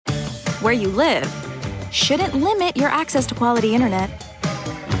where you live, shouldn't limit your access to quality internet.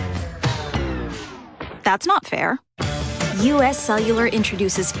 That's not fair. U.S. Cellular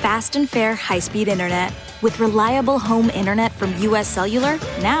introduces fast and fair high-speed internet. With reliable home internet from U.S. Cellular,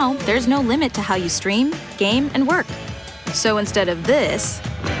 now there's no limit to how you stream, game, and work. So instead of this,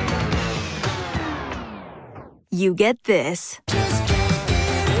 you get this.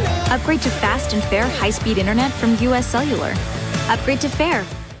 Upgrade to fast and fair high-speed internet from U.S. Cellular. Upgrade to fair.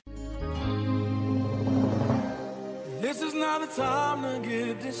 This is not the time to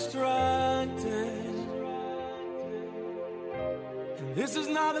get distracted. And this is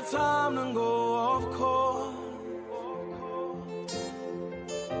not the time to go off course.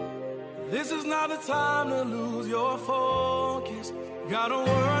 This is not the time to lose your focus. Got a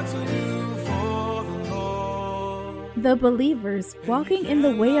work to do for the Lord. The Believers Walking in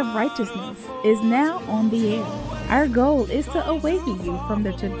the Way of Righteousness is now on the air. Our goal is to awaken you from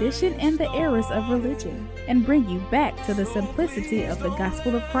the tradition and the errors of religion and bring you back to the simplicity of the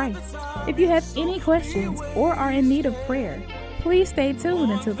gospel of Christ. If you have any questions or are in need of prayer, please stay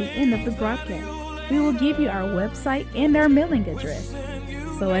tuned until the end of the broadcast. We will give you our website and our mailing address.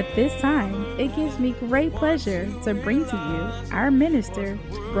 So at this time, it gives me great pleasure to bring to you our minister,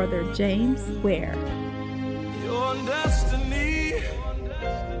 Brother James Ware. Your destiny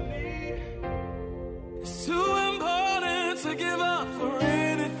is too important to give up for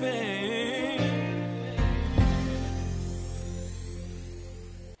anything.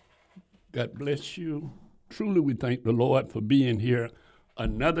 God bless you. Truly, we thank the Lord for being here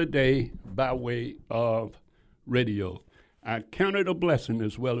another day by way of radio. I count it a blessing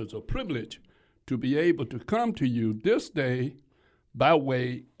as well as a privilege to be able to come to you this day by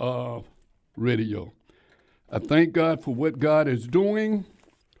way of radio. I thank God for what God is doing.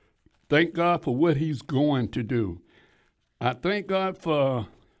 Thank God for what he's going to do. I thank God for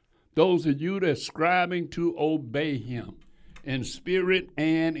those of you that's striving to obey him in spirit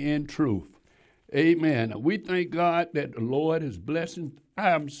and in truth. Amen. We thank God that the Lord is blessing.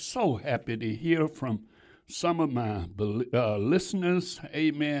 I am so happy to hear from some of my listeners.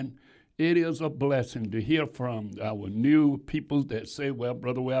 Amen. It is a blessing to hear from our new people that say, well,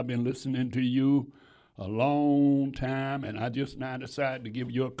 Brother Ware, I've been listening to you a long time, and I just now decided to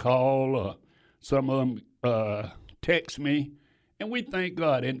give you a call, or some of them text me, and we thank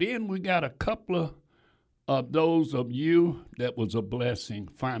God. And then we got a couple of those of you that was a blessing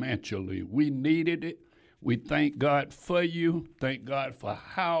financially. We needed it. We thank God for you. Thank God for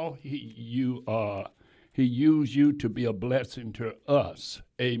how He used you to be a blessing to us.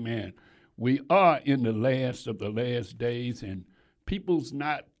 Amen. We are in the last of the last days, and people's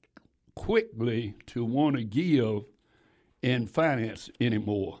not quickly to want to give in finance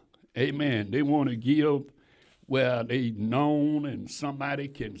anymore. Amen. They want to give where they known and somebody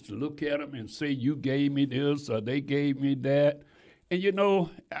can look at them and say, you gave me this or they gave me that. And, you know,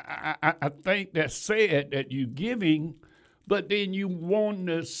 I think that's sad that you're giving, but then you want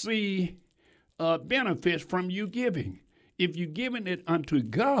to see benefits from you giving. If you're giving it unto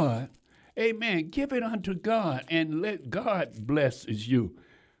God, amen, give it unto God and let God bless you.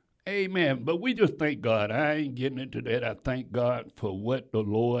 Amen. But we just thank God. I ain't getting into that. I thank God for what the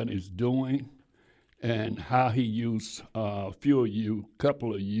Lord is doing and how he used a few of you,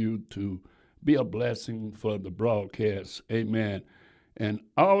 couple of you, to be a blessing for the broadcast. Amen. And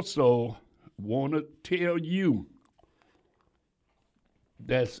also want to tell you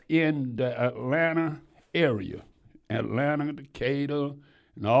that's in the Atlanta area, Atlanta, Decatur,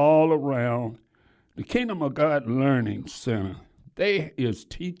 and all around, the Kingdom of God Learning Center. They is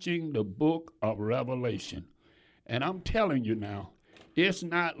teaching the book of Revelation. And I'm telling you now, it's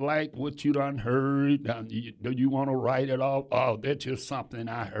not like what you done heard. You want to write it off? Oh, that's just something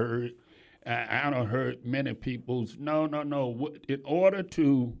I heard. I done heard many people's. No. In order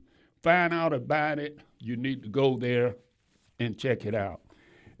to find out about it, you need to go there and check it out.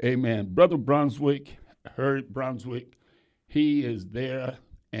 Amen. Brother Brunswick, Herb Brunswick, he is there,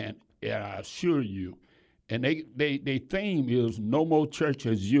 and I assure you, and they theme is no more church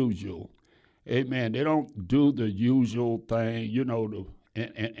as usual. Amen. They don't do the usual thing, you know.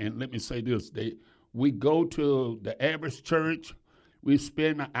 And let me say this: we go to the average church, we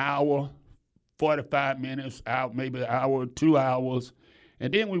spend an hour, 45 minutes out, maybe an hour, 2 hours,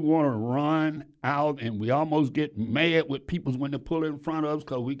 and then we want to run out, and we almost get mad with people when they pull in front of us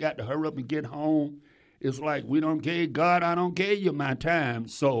because we got to hurry up and get home. It's like we don't give God, I don't give you my time.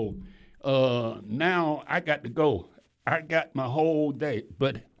 So now I got to go. I got my whole day,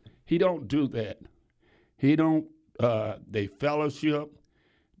 but he don't do that. He don't, they fellowship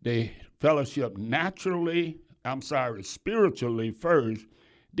naturally, spiritually first,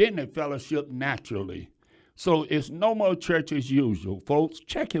 Then they fellowship naturally. So it's no more church as usual. Folks,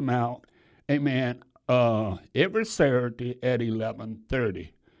 check him out. Amen. Every Saturday at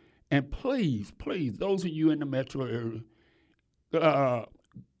 11:30. And please, those of you in the metro area,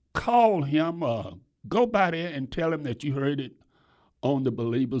 call him, go by there and tell him that you heard it on the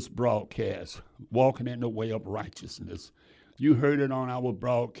Believers broadcast, Walking in the Way of Righteousness. You heard it on our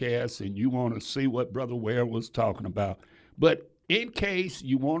broadcast and you want to see what Brother Ware was talking about. But in case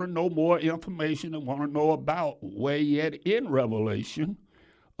you want to know more information and want to know about where yet in Revelation,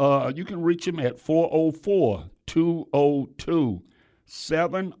 you can reach him at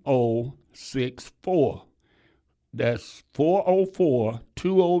 404-202-7064. That's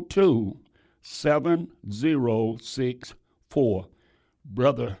 404-202-7064.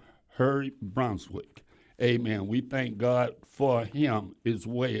 Brother Harry Brunswick. Amen. We thank God for him as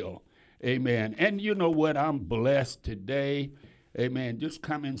well. Amen. And you know what? I'm blessed today. Amen. Just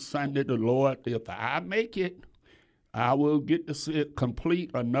coming Sunday, the Lord, if I make it, I will get to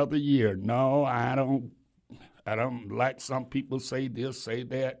complete another year. No, I don't like some people say this, say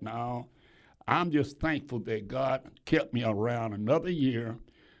that. No, I'm just thankful that God kept me around another year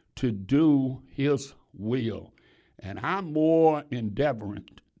to do his will. And I'm more endeavoring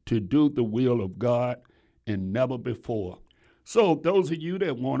to do the will of God and never before. So those of you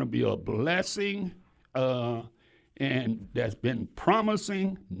that want to be a blessing and that's been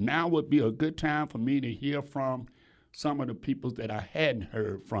promising, now would be a good time for me to hear from some of the people that I hadn't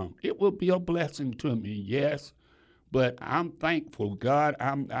heard from. It will be a blessing to me, yes, but I'm thankful. God,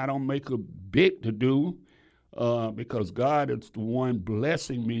 I don't make a big to do because God is the one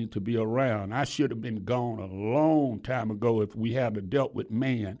blessing me to be around. I should have been gone a long time ago if we had dealt with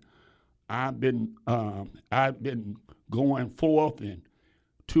man. I've been going forth in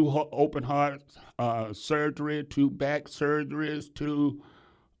 2 open heart surgery, 2 back surgeries, 2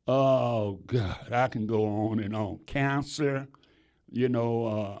 oh, God, I can go on and on. Cancer,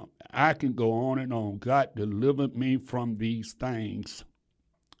 I can go on and on. God delivered me from these things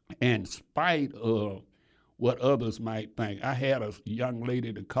in spite of what others might think. I had a young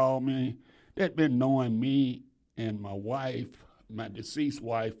lady to call me that been knowing me and my wife, my deceased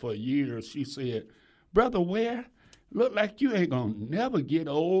wife, for years. She said, Brother Ware, look like you ain't going to never get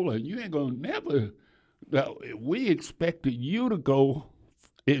old, and you ain't going to never, we expected you to go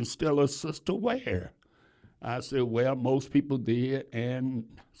instead of Sister Ware. I said, well, most people did, and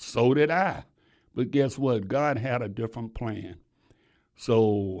so did I. But guess what? God had a different plan.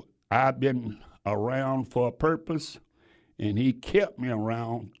 So I've been around for a purpose, and he kept me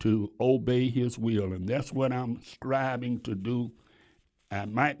around to obey his will, and that's what I'm striving to do. I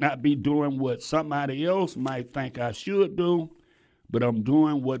might not be doing what somebody else might think I should do, but I'm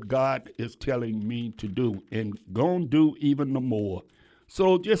doing what God is telling me to do, and gonna do even the more.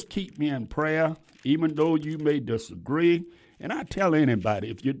 So just keep me in prayer, even though you may disagree. And I tell anybody,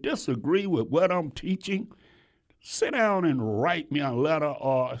 if you disagree with what I'm teaching, sit down and write me a letter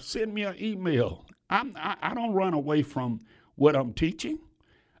or send me an email. I don't run away from what I'm teaching.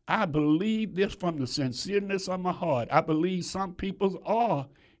 I believe this from the sincereness of my heart. I believe some people are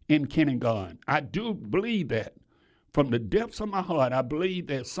in kindergarten. I do believe that. From the depths of my heart, I believe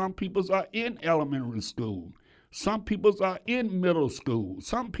that some people are in elementary school. Some people are in middle school.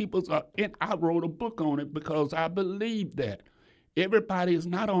 Some people are in, I wrote a book on it because I believe that. Everybody is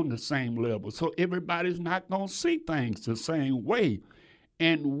not on the same level, so everybody's not going to see things the same way.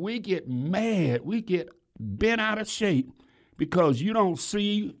 And we get mad, we get bent out of shape because you don't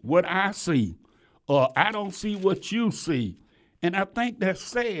see what I see, or I don't see what you see. And I think that's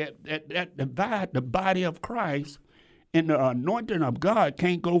sad that divide the body of Christ, and the anointing of God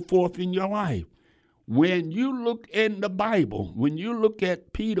can't go forth in your life. When you look in the Bible, when you look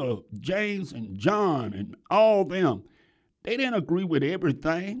at Peter, James, and John, and all them, they didn't agree with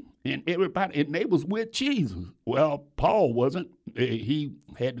everything and everybody, and they was with Jesus. Well, Paul wasn't. He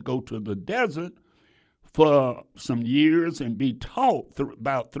had to go to the desert for some years and be taught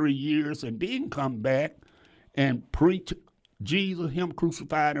about 3 years, and then come back and preach Jesus, him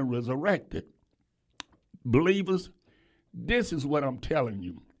crucified and resurrected. Believers, this is what I'm telling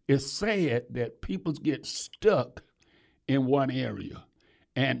you. It's sad that people get stuck in one area.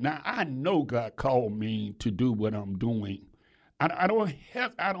 And now I know God called me to do what I'm doing. I don't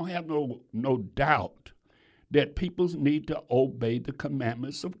have no doubt that people need to obey the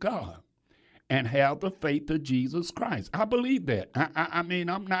commandments of God and have the faith of Jesus Christ. I believe that. I mean,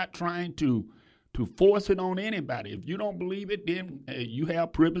 I'm not trying to force it on anybody. If you don't believe it, then you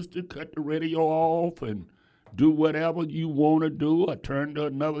have privilege to cut the radio off and do whatever you want to do or turn to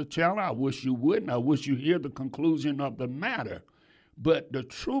another channel. I wish you wouldn't. I wish you hear the conclusion of the matter. But the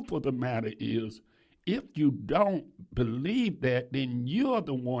truth of the matter is, if you don't believe that, then you're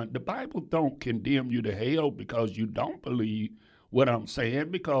the one. The Bible don't condemn you to hell because you don't believe what I'm saying,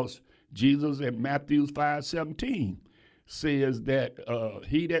 because Jesus in Matthew 5:17 says that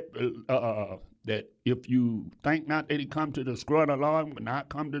that if you think not that he come to destroy the law, but not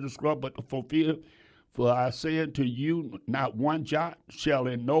come to destroy, but to fulfill. For I say unto you, not one jot shall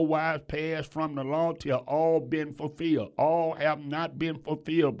in no wise pass from the law till all been fulfilled. All have not been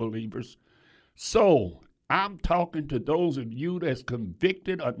fulfilled, believers. So I'm talking to those of you that's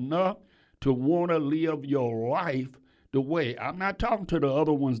convicted enough to want to live your life the way. I'm not talking to the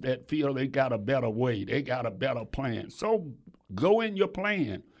other ones that feel they got a better way. They got a better plan. So go in your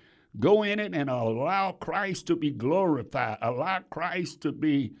plan. Go in it and allow Christ to be glorified. Allow Christ to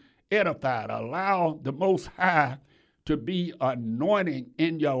be edified. Allow the Most High to be anointing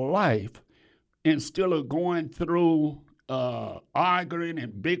in your life instead of going through arguing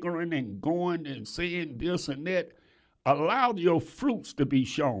and bickering and going and saying this and that. Allow your fruits to be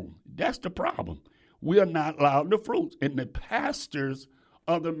shown. That's the problem. We are not allowed the fruits. And the pastors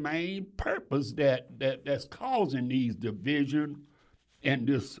are the main purpose that's causing these divisions in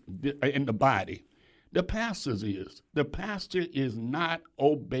the body. The pastor is not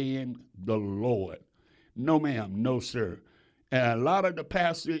obeying the Lord. No, ma'am, no, sir. And a lot of the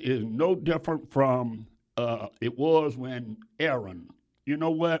pastor is no different from it was when Aaron. You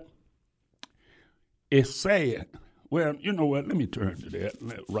know what? It's sad. Well, you know what? Let me turn to that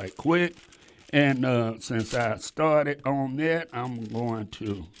right quick. And since I started on that, I'm going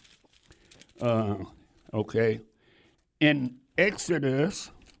to, in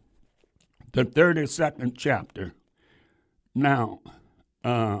Exodus, the 32nd chapter. Now,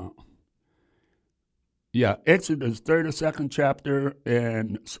 Exodus 32nd chapter,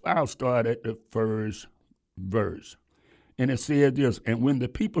 and I'll start at the first verse. And it said this, and when the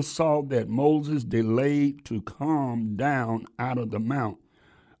people saw that Moses delayed to come down out of the mount,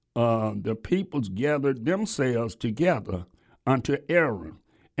 the peoples gathered themselves together unto Aaron,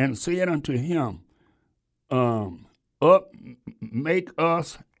 and said unto him, Up, make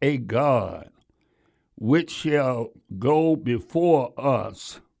us a God, which shall go before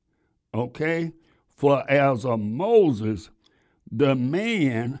us. Okay? For as of Moses, the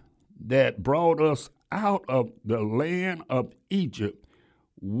man that brought us out of the land of Egypt,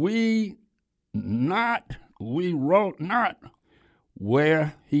 we wrote not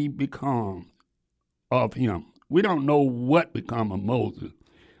where he become of him. We don't know what become of Moses.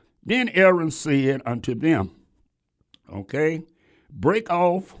 Then Aaron said unto them, break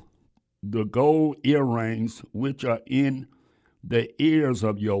off the gold earrings which are in the ears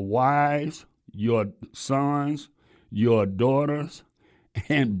of your wives, your sons, your daughters,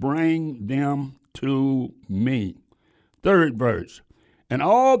 and bring them to me. Third verse. And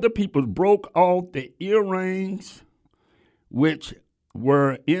all the people broke off the earrings which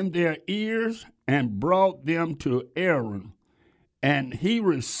were in their ears and brought them to Aaron, and he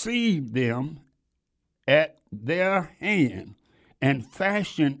received them at their hand and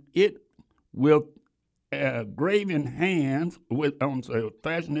fashioned it with fashioned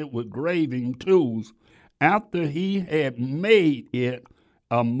it with graving tools after he had made it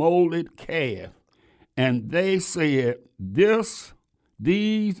a molded calf. And they said, these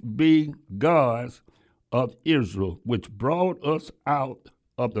be gods of Israel, which brought us out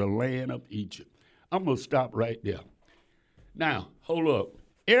of the land of Egypt. I'm going to stop right there. Now, hold up.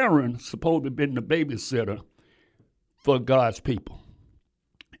 Aaron's supposed to have been the babysitter for God's people.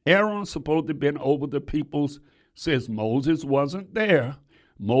 Aaron's supposed to have been over the people's, since Moses wasn't there.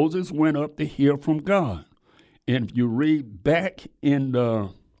 Moses went up to hear from God. And if you read back in the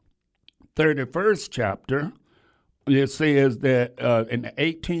 31st chapter, it says that in the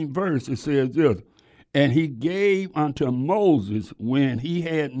 18th verse, it says this, and he gave unto Moses when he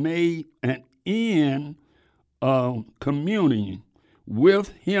had made an end of communing with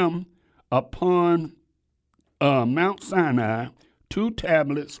him upon Mount Sinai 2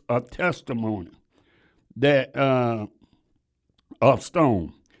 tablets of testimony that of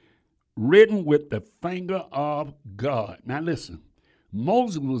stone, written with the finger of God. Now listen,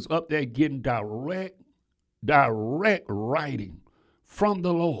 Moses was up there getting direct writing from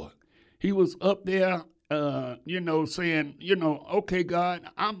the Lord. He was up there, saying, okay, God,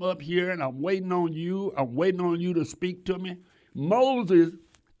 I'm up here and I'm waiting on you. I'm waiting on you to speak to me. Moses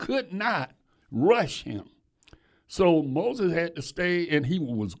could not rush him. So Moses had to stay, and he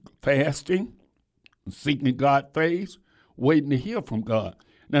was fasting, seeking God's face, waiting to hear from God.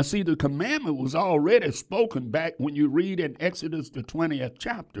 Now, see, the commandment was already spoken back when you read in Exodus, the 20th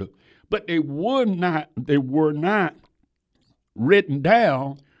chapter, but they were not written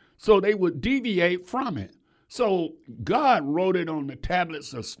down so they would deviate from it. So God wrote it on the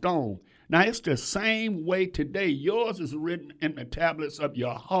tablets of stone. Now, it's the same way today. Yours is written in the tablets of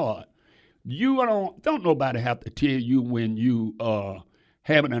your heart. You don't nobody have to tell you when you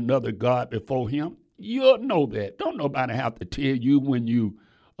having another God before him. You'll know that. Don't nobody have to tell you when you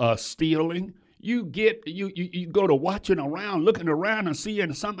stealing. You go to watching around, looking around and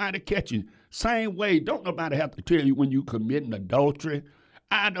seeing somebody catching. Same way, don't nobody have to tell you when you committing adultery.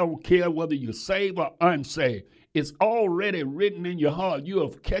 I don't care whether you're saved or unsaved. It's already written in your heart. You'll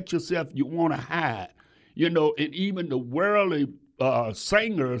catch yourself, you want to hide. And even the worldly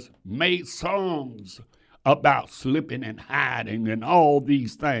singers made songs about slipping and hiding and all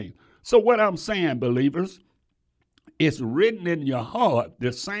these things. So what I'm saying, believers, it's written in your heart,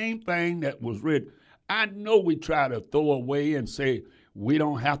 the same thing that was written. I know we try to throw away and say we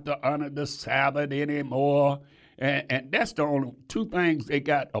don't have to honor the Sabbath anymore. And that's the only two things they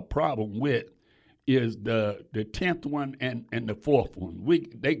got a problem with is the 10th one and the 4th one.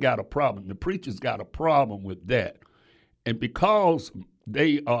 They got a problem. The preachers got a problem with that. And because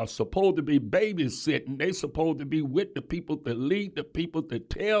they are supposed to be babysitting, they supposed to be with the people, to lead the people, to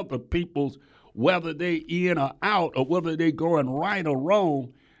tell the people whether they in or out or whether they going right or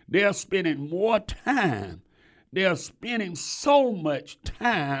wrong. They're spending more time. They're spending so much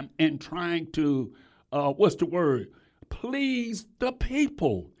time in trying to, please the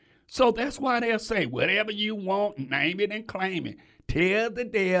people. So that's why they'll say, whatever you want, name it and claim it. Tell the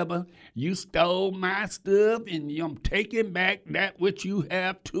devil, you stole my stuff and I'm taking back that which you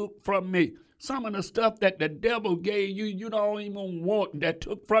have took from me. Some of the stuff that the devil gave you, you don't even want, that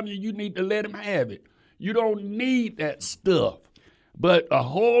took from you, you need to let him have it. You don't need that stuff. But a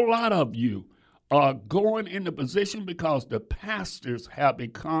whole lot of you are going into position because the pastors have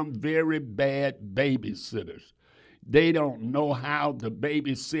become very bad babysitters. They don't know how to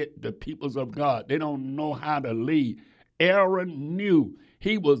babysit the peoples of God. They don't know how to lead. Aaron knew.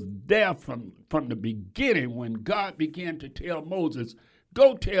 He was there from the beginning when God began to tell Moses,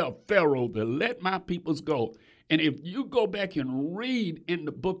 go tell Pharaoh to let my peoples go. And if you go back and read in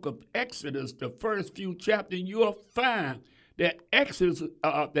the book of Exodus, the first few chapters, you'll find that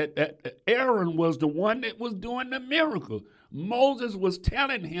that Aaron was the one that was doing the miracle. Moses was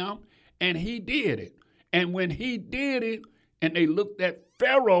telling him, and he did it. And when he did it, and they looked at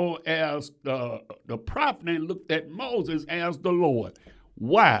Pharaoh as the prophet and looked at Moses as the Lord.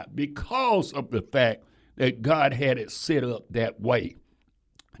 Why? Because of the fact that God had it set up that way.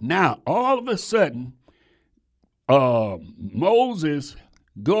 Now, all of a sudden, Moses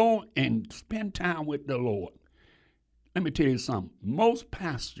go and spend time with the Lord. Let me tell you something. Most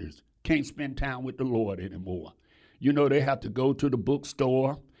pastors can't spend time with the Lord anymore. They have to go to the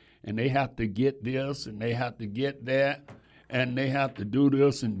bookstore, and they have to get this, and they have to get that, and they have to do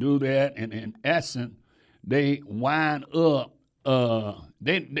this and do that. And in essence, they wind up,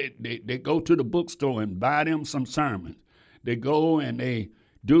 they go to the bookstore and buy them some sermons. They go and they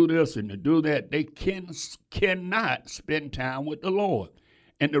do this and they do that. They cannot spend time with the Lord.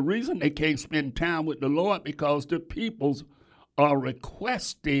 And the reason they can't spend time with the Lord because the peoples are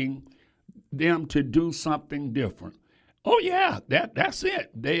requesting them to do something different. Oh, yeah, that's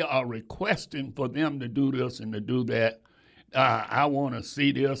it. They are requesting for them to do this and to do that. I want to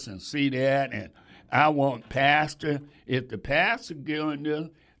see this and see that, and I want pastor. If the pastor going there,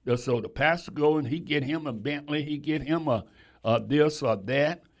 so the pastor go and he get him a Bentley, he get him a this or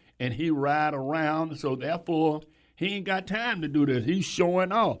that, and he ride around. So therefore, he ain't got time to do this. He's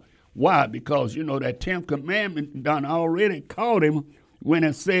showing off. Why? Because, that 10th commandment done already caught him when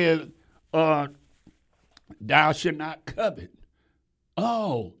it said, thou shalt not covet.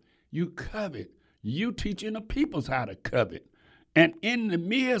 Oh, you covet. You teaching the peoples how to covet. And in the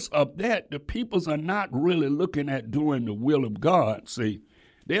midst of that, the peoples are not really looking at doing the will of God. See,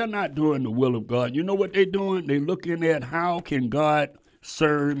 they're not doing the will of God. You know what they're doing? They're looking at how can God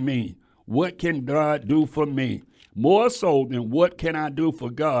serve me? What can God do for me? More so than what can I do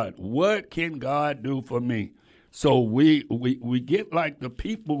for God? What can God do for me? So we get like the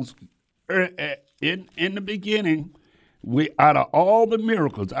peoples in the beginning. Out of all the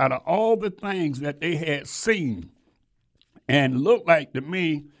miracles, out of all the things that they had seen, and looked like to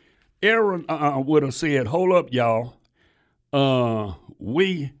me, Aaron would have said, hold up, y'all. Y'all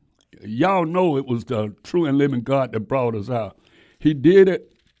know it was the true and living God that brought us out. He did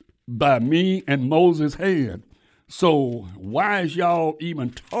it by me and Moses' hand. So why is y'all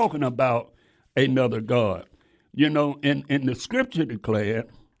even talking about another God? And the scripture declared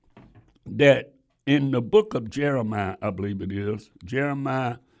that in the book of Jeremiah, I believe it is,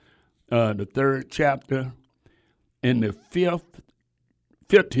 Jeremiah, the 3rd chapter, in the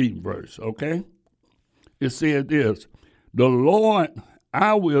 15th verse, okay? It says this, the Lord,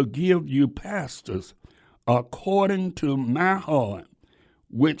 I will give you pastors according to my heart,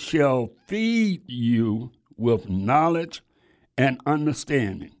 which shall feed you with knowledge and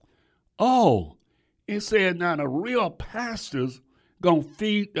understanding. Oh, it said now the real pastors going to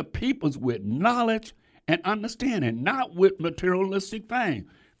feed the peoples with knowledge and understanding, not with materialistic things.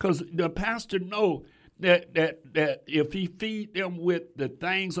 Because the pastor know that if he feed them with the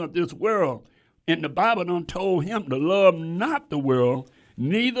things of this world, and the Bible done told him to love not the world,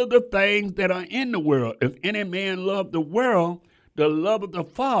 neither the things that are in the world. If any man love the world, the love of the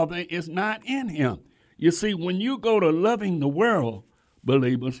Father is not in him. You see, when you go to loving the world,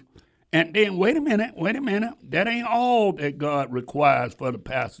 believers, and then, wait a minute, that ain't all that God requires for the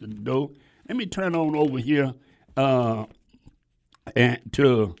pastor to do. Let me turn on over here and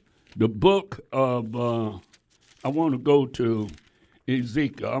to the book of, I want to go to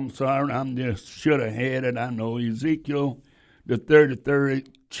Ezekiel. I'm sorry, I'm just should have had it. I know Ezekiel, the 33rd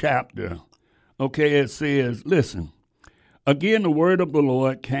chapter. Okay, it says, listen, again the word of the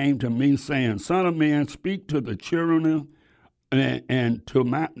Lord came to me, saying, Son of man, speak to the children and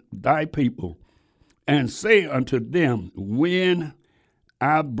to thy people, and say unto them, when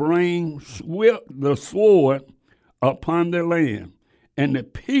I bring the sword upon the land, and the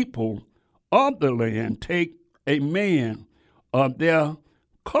people of the land take a man of their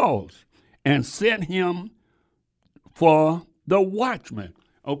cause, and set him for the watchman.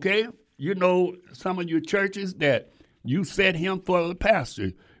 Okay? You know, some of your churches that you set him for the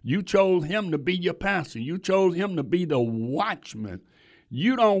pastor. You chose him to be your pastor. You chose him to be the watchman.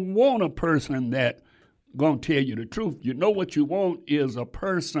 You don't want a person that going to tell you the truth. You know what you want is a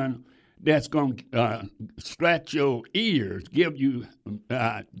person that's going to scratch your ears, give you,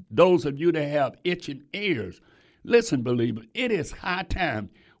 those of you that have itching ears. Listen, believer, it is high time.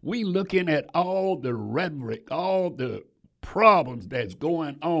 We looking at all the rhetoric, all the problems that's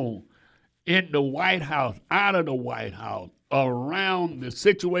going on in the White House, out of the White House, around the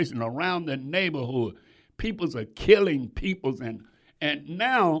situation, around the neighborhood. Peoples are killing peoples. And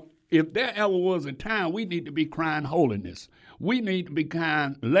now, if there ever was a time, we need to be crying holiness. We need to be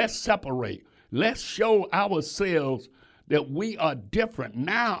crying, let's separate. Let's show ourselves that we are different.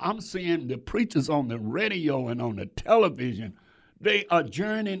 Now I'm seeing the preachers on the radio and on the television, they are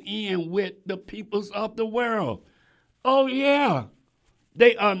journeying in with the peoples of the world. Oh, yeah.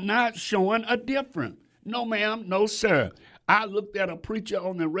 They are not showing a difference. No, ma'am. No, sir. I looked at a preacher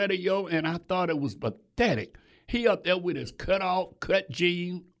on the radio, and I thought it was pathetic. He up there with his cut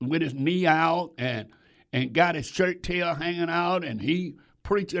jeans, with his knee out, and got his shirt tail hanging out, and he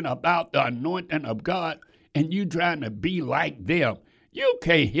preaching about the anointing of God, and you trying to be like them. You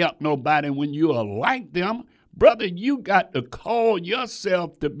can't help nobody when you are like them. Brother, you got to call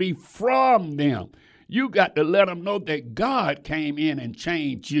yourself to be from them. You got to let them know that God came in and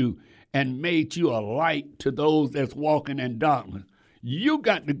changed you and made you a light to those that's walking in darkness. You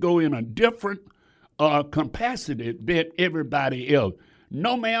got to go in a different capacity than everybody else.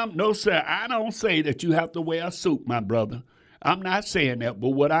 No, ma'am, no, sir. I don't say that you have to wear a suit, my brother. I'm not saying that. But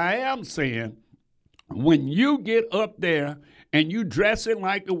what I am saying, when you get up there and you dressing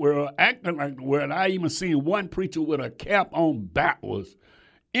like the world, acting like the world, I even seen one preacher with a cap on backwards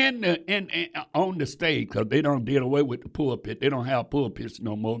on the stage, because they don't did away with the pulpit. They don't have pulpits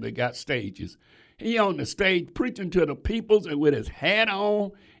no more. They got stages. He on the stage preaching to the peoples and with his hat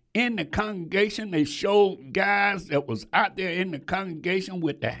on in the congregation. They showed guys that was out there in the congregation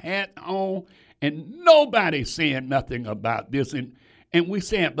with the hat on, and nobody saying nothing about this. And we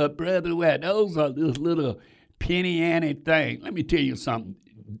saying, but brother, those are this little penny ante thing. Let me tell you something.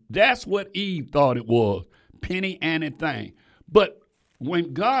 That's what Eve thought it was, penny ante thing. But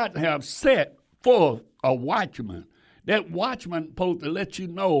when God have set for a watchman, that watchman supposed to let you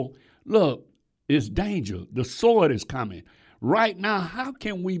know, look, it's danger. The sword is coming. Right now, how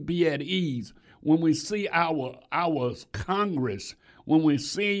can we be at ease when we see our Congress, when we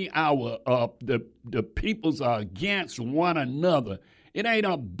see the peoples are against one another? It ain't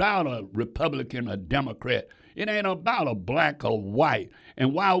about a Republican or Democrat. It ain't about a black or white.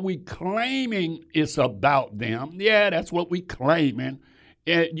 And while we claiming it's about them, yeah, that's what we claiming.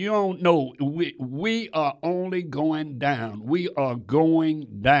 You don't know. We are only going down. We are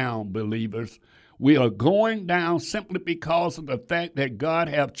going down, believers. We are going down simply because of the fact that God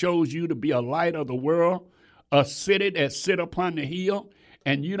have chose you to be a light of the world, a city that sit upon the hill,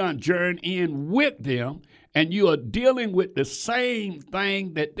 and you done journey in with them, and you are dealing with the same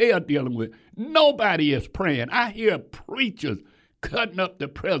thing that they are dealing with. Nobody is praying. I hear preachers cutting up the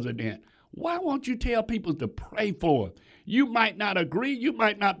president. Why won't you tell people to pray for him? You might not agree. You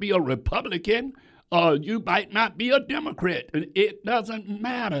might not be a Republican. You might not be a Democrat. It doesn't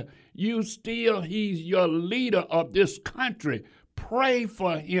matter. He's your leader of this country. Pray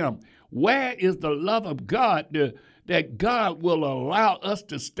for him. Where is the love of God that God will allow us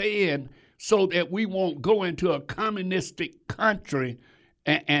to stay in so that we won't go into a communistic country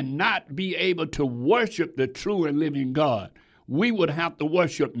and not be able to worship the true and living God? We would have to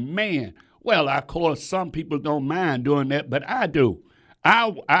worship man. Well, of course, some people don't mind doing that, but I do.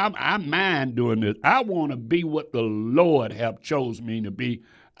 I mind doing this. I want to be what the Lord have chose me to be.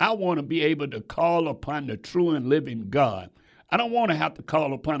 I want to be able to call upon the true and living God. I don't want to have to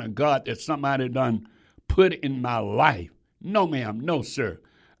call upon a God that somebody done put in my life. No, ma'am. No, sir.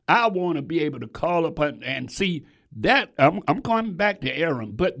 I want to be able to call upon and see that. I'm going back to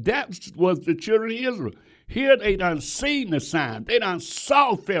Aaron, but that was the children of Israel. Here they done seen the sign. They done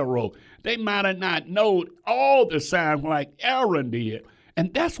saw Pharaoh. They might have not known all the signs like Aaron did.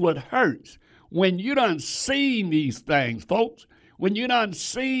 And that's what hurts. When you done seen these things, folks, when you done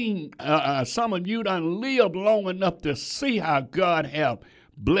seen, some of you done lived long enough to see how God have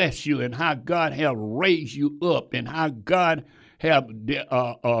blessed you and how God have raised you up and how God have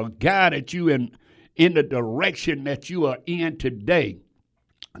guided you in the direction that you are in today.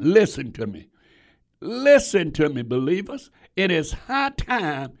 Listen to me. Listen to me, believers. It is high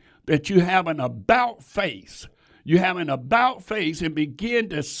time that you have an about face. You have an about face and begin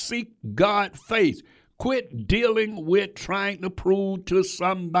to seek God's face. Quit dealing with trying to prove to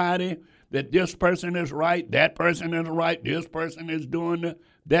somebody that this person is right, that person is right, this person is doing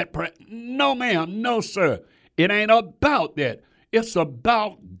that. No, ma'am, no, sir. It ain't about that. It's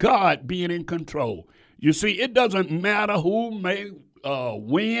about God being in control. You see, it doesn't matter who may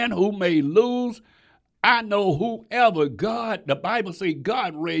win, who may lose. I know whoever the Bible says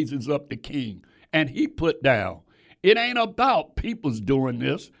God raises up the king and he put down. It ain't about people's doing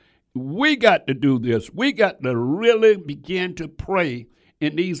this. We got to do this. We got to really begin to pray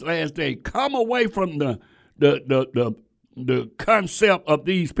in these last days. Come away from the concept of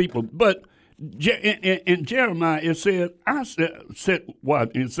these people. But in Jeremiah, it says,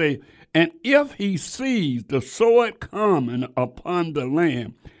 It says, and if he sees the sword coming upon the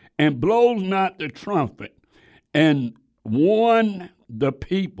land and blows not the trumpet and warn the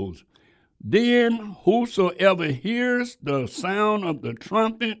peoples, then whosoever hears the sound of the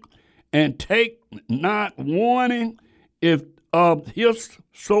trumpet and take not warning, if of his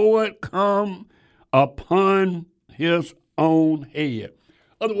sword come upon his own head.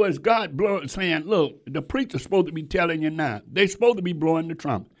 In other words, God saying, look, the preacher's supposed to be telling you now. They're supposed to be blowing the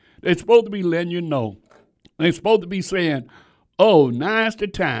trumpet. They're supposed to be letting you know. They're supposed to be saying, oh, now's the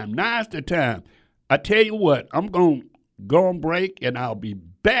time. Now's the time. I tell you what, I'm going to go on break, and I'll be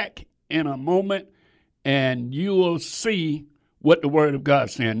back in a moment, and you will see what the Word of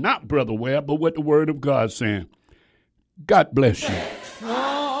God's saying. Not Brother Ware, but what the Word of God's saying. God bless you.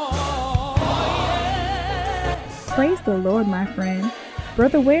 Praise the Lord, my friend.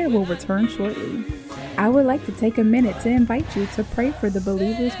 Brother Ware will return shortly. I would like to take a minute to invite you to pray for the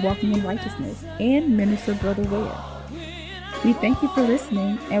believers walking in righteousness and minister Brother Ware. We thank you for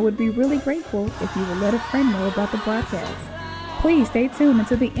listening and would be really grateful if you would let a friend know about the broadcast. Please stay tuned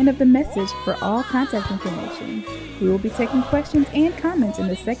until the end of the message for all contact information. We will be taking questions and comments in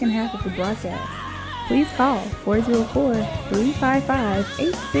the second half of the broadcast. Please call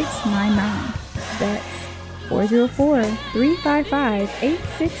 404-355-8699. That's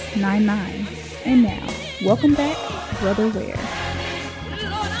 404-355-8699. And now, welcome back, Brother Ware.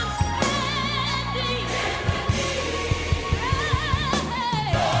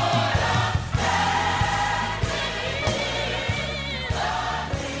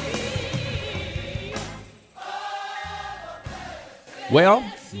 Well,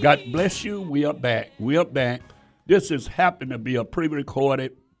 God bless you. We are back. We are back. This has happened to be a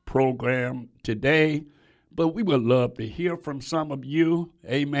pre-recorded program today, but we would love to hear from some of you.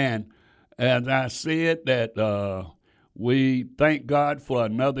 Amen. As I said, that we thank God for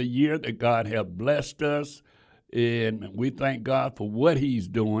another year that God has blessed us, and we thank God for what he's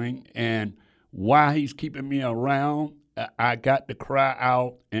doing and why he's keeping me around. I got to cry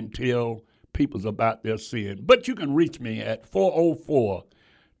out and tell people's about their sin. But you can reach me at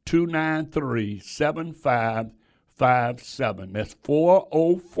 404-293-7557. That's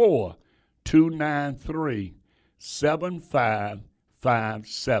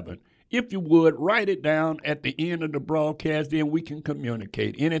 404-293-7557. If you would, write it down at the end of the broadcast, then we can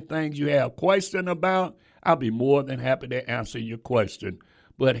communicate. Anything you have question about, I'll be more than happy to answer your question.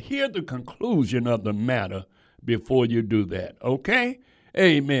 But hear the conclusion of the matter before you do that, okay?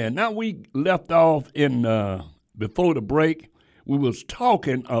 Amen. Now we left off in before the break. We was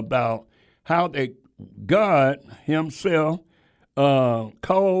talking about how that God Himself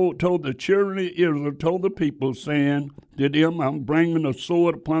told the children of Israel, told the people, saying to them, "I'm bringing a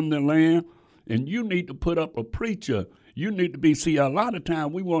sword upon the land, and you need to put up a preacher. You need to be." See, a lot of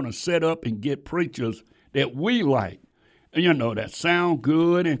times we want to set up and get preachers that we like, that sound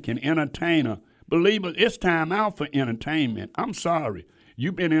good and can entertain us. Believe it, it's time out for entertainment. I'm sorry.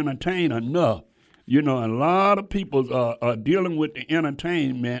 You've been entertained enough. A lot of people are dealing with the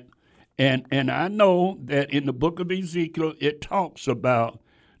entertainment, and I know that in the book of Ezekiel, it talks about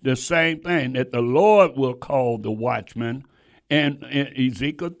the same thing, that the Lord will call the watchman. And in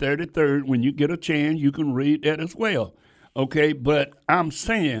Ezekiel 33, when you get a chance, you can read that as well. Okay, but I'm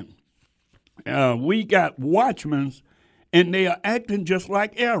saying we got watchmen, and they are acting just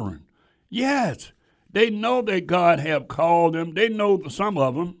like Aaron. Yes, they know that God have called them. They know some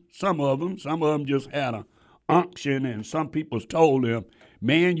of them just had an unction, and some people told them,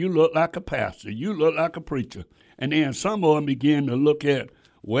 "Man, you look like a pastor. You look like a preacher." And then some of them begin to look at,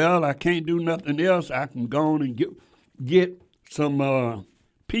 "Well, I can't do nothing else. I can go on and get some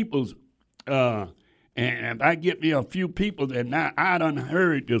people's, and if I get me a few people that now I done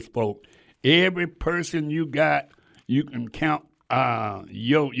heard this folk. Every person you got, you can count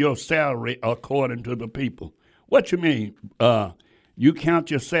your salary according to the people." What you mean? You count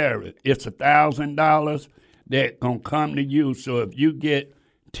your salary. It's $1,000 that gonna come to you. So if you get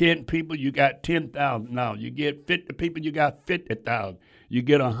 10 people, you got $10,000. You get 50 people, you got $50,000. You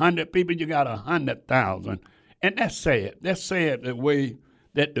get 100 people, you got 100,000. And that's sad. That's sad the way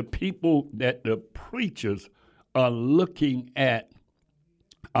that the people, that the preachers are looking at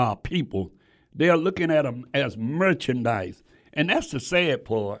our people. They are looking at them as merchandise. And that's the sad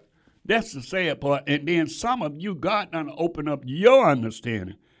part. That's the sad part. And then some of you, God done open up your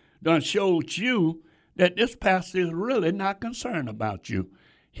understanding, done showed you that this pastor is really not concerned about you.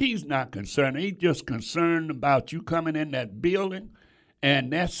 He's not concerned. He's just concerned about you coming in that building,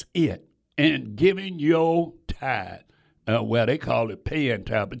 and that's it. And giving your tithe. Well, they call it paying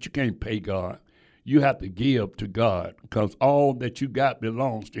tithe, but you can't pay God. You have to give to God because all that you got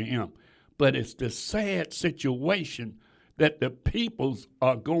belongs to Him. But it's the sad situation that the peoples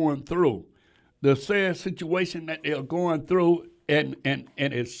are going through. The sad situation that they're going through, and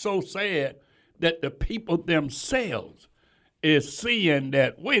it's so sad that the people themselves is seeing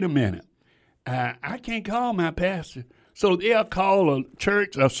that, wait a minute, I can't call my pastor. So they'll call a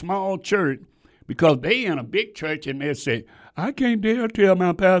church, a small church, because they in a big church, and they'll say, "I can't dare tell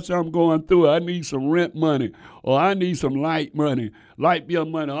my pastor I'm going through. I need some rent money, or I need some light bill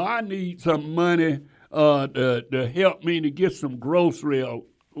money, or I need some money to help me to get some grocery or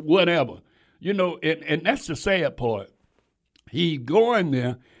whatever." And that's the sad part. He's going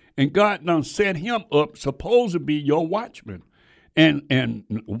there, and God done set him up, supposed to be your watchman. And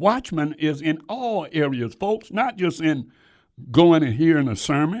watchman is in all areas, folks, not just in going and hearing a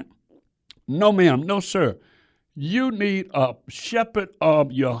sermon. No, ma'am, no, sir. You need a shepherd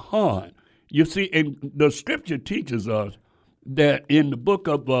of your heart. You see, and the scripture teaches us that in the book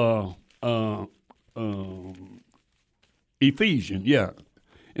of Ephesians,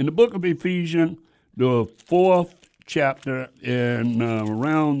 in the book of Ephesians, the 4th chapter and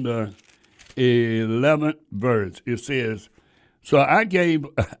around the 11th verse, it says, "So I give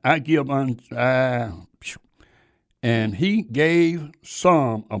and he gave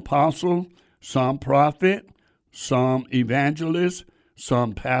some apostle, some prophet, some evangelists,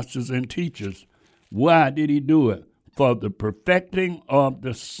 some pastors and teachers." Why did he do it? For the perfecting of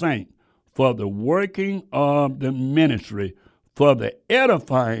the saint, for the working of the ministry, for the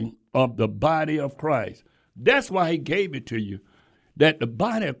edifying of the body of Christ. That's why he gave it to you, that the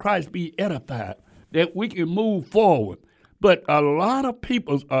body of Christ be edified, that we can move forward. But a lot of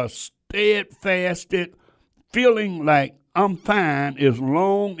people are steadfasted, feeling like I'm fine as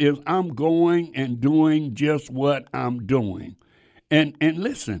long as I'm going and doing just what I'm doing. And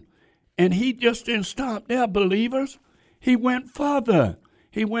listen, and he just didn't stop there, believers. He went further.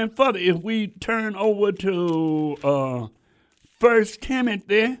 If we turn over to 1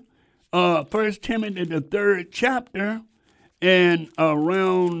 Timothy, the 3rd chapter, and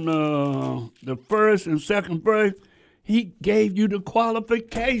around the 1st and 2nd verse, he gave you the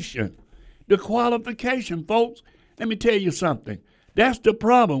qualification. The qualification, folks. Let me tell you something. That's the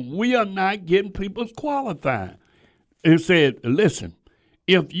problem. We are not getting people qualified. It said, listen,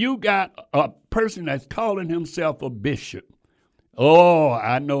 if you got a person that's calling himself a bishop, oh,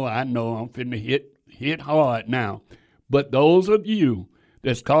 I know, I'm finna hit hard now. But those of you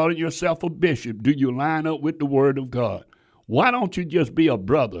that's calling yourself a bishop, do you line up with the Word of God? Why don't you just be a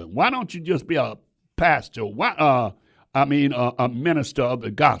brother? Why don't you just be a pastor? A minister of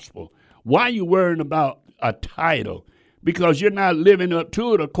the gospel? Why are you worrying about a title? Because you're not living up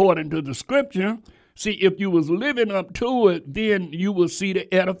to it according to the scripture. See, if you was living up to it, then you will see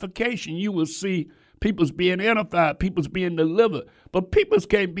the edification. You will see people's being edified, people's being delivered. But people's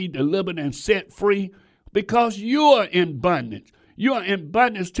can't be delivered and set free because you're in bondage. You're in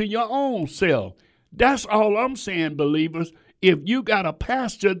bondage to your own self. That's all I'm saying, believers. If you got a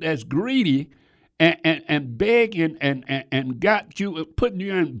pastor that's greedy and begging and got you, putting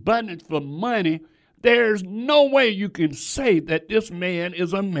you in bondage for money, there's no way you can say that this man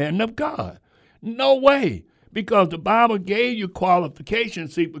is a man of God. No way. Because the Bible gave you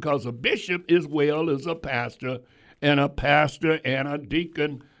qualifications. See, because a bishop as well as a pastor and a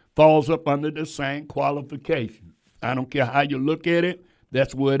deacon falls up under the same qualification. I don't care how you look at it.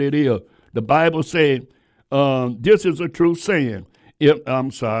 That's what it is. The Bible said, this is a true saying.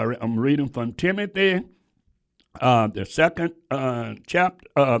 I'm reading from Timothy, the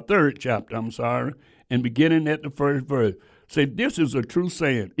third chapter, and beginning at the first verse. Say, this is a true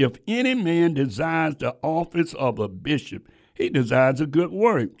saying. If any man desires the office of a bishop, he desires a good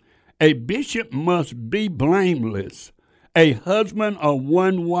work. A bishop must be blameless, a husband of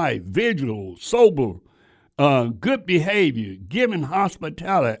one wife, vigilant, sober, good behavior, giving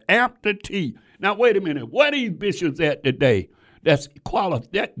hospitality, apt to teach. Now, wait a minute. What are these bishops at today? That's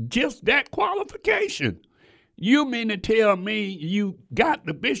just that qualification. You mean to tell me you got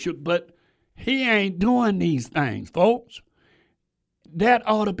the bishop, but he ain't doing these things, folks? That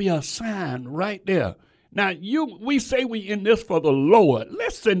ought to be a sign right there. Now, we say we in this for the Lord.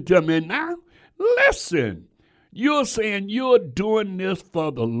 Listen to me now. Listen. You're saying you're doing this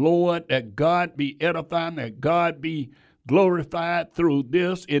for the Lord, that God be edified, that God be glorified through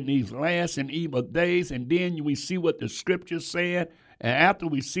this in these last and evil days. And then we see what the scripture's saying. And after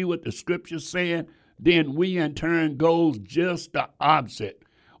we see what the scripture's saying, then we in turn goes just the opposite.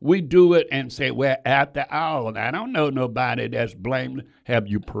 We do it and say, well, after all, I don't know nobody that's blameless. Have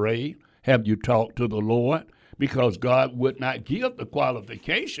you prayed? Have you talked to the Lord? Because God would not give the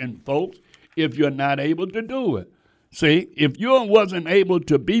qualification, folks, if you're not able to do it. See, if you wasn't able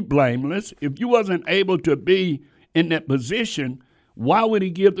to be blameless, if you wasn't able to be in that position, why would he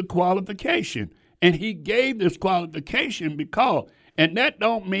give the qualification? And he gave this qualification because, and that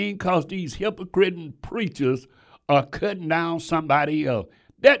don't mean because these hypocrite preachers are cutting down somebody else.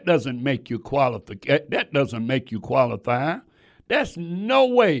 That doesn't make you qualified. That doesn't make you qualified. That's no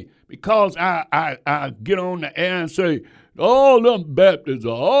way. Because I get on the air and say, all them Baptists are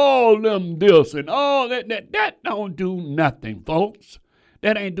all them this and all that. That don't do nothing, folks.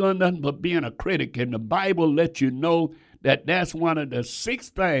 That ain't doing nothing but being a critic. And the Bible lets you know that that's one of the 6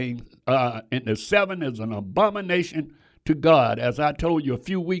 things, and the 7 is an abomination to God. As I told you a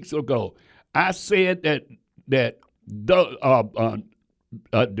few weeks ago, I said that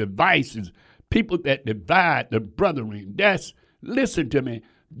devices, people that divide the brethren, listen to me,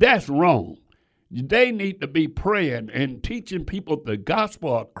 that's wrong. They need to be praying and teaching people the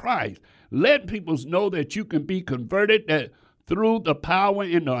gospel of Christ. Let people know that you can be converted, that through the power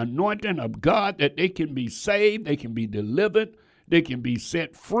and the anointing of God, that they can be saved, they can be delivered, they can be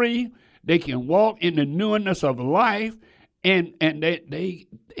set free, they can walk in the newness of life, and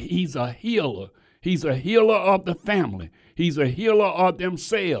he's a healer. He's a healer of the family. He's a healer of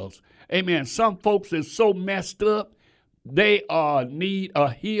themselves. Amen. Some folks are so messed up, they need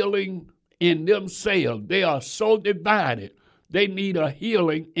a healing in themselves. They are so divided, they need a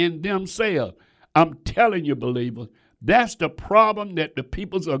healing in themselves. I'm telling you, believers, that's the problem that the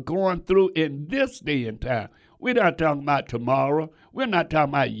peoples are going through in this day and time. We're not talking about tomorrow. We're not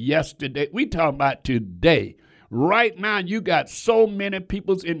talking about yesterday. We're talking about today. Right now, you got so many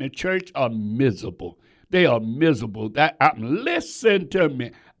peoples in the church are miserable. They are miserable. Listen to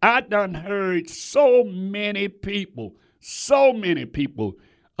me. I done heard so many people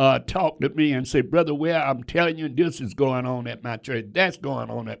talk to me and say, Brother Ware, I'm telling you, this is going on at my church. That's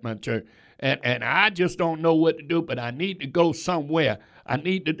going on at my church. And I just don't know what to do, but I need to go somewhere. Let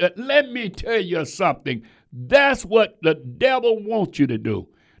me tell you something. That's what the devil wants you to do.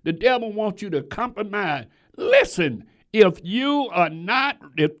 The devil wants you to compromise. Listen, if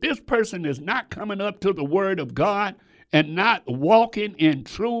this person is not coming up to the word of God and not walking in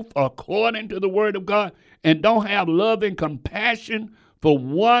truth according to the word of God and don't have love and compassion for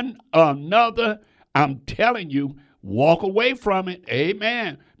one another, I'm telling you, walk away from it.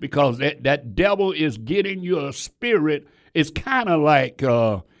 Amen. Because that devil is getting your spirit. It's kind of like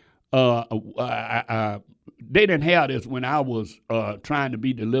they didn't have this when I was trying to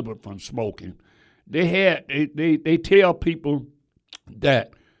be delivered from smoking. They tell people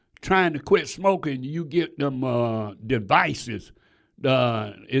that trying to quit smoking, you get them devices.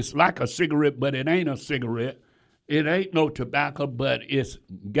 It's like a cigarette, but it ain't a cigarette. It ain't no tobacco, but it's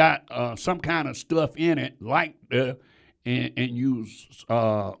got some kind of stuff in it, and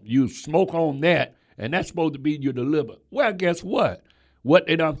you smoke on that, and that's supposed to be your liver. Well, guess what? What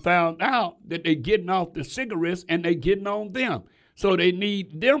they done found out that they getting off the cigarettes and they getting on them. So they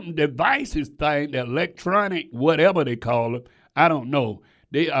need them devices thing, the electronic, whatever they call it. I don't know.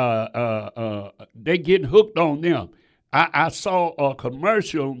 They getting hooked on them. I saw a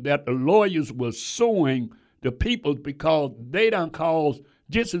commercial that the lawyers were suing the people because they done caused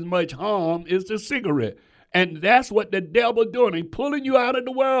just as much harm as the cigarette. And that's what the devil doing. He pulling you out of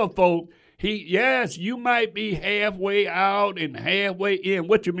the world, folks. Yes, you might be halfway out and halfway in.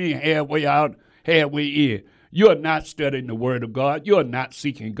 What you mean halfway out, halfway in? You're not studying the Word of God. You're not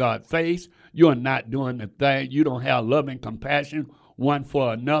seeking God's face. You're not doing the thing. You don't have love and compassion one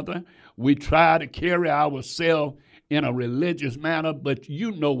for another. We try to carry ourselves in a religious manner, but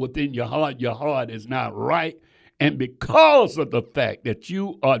you know within your heart is not right. And because of the fact that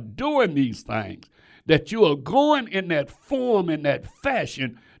you are doing these things, that you are going in that form, in that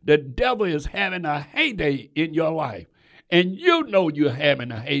fashion, the devil is having a heyday in your life. And you know you're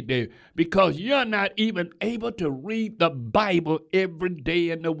having a heyday because you're not even able to read the Bible every day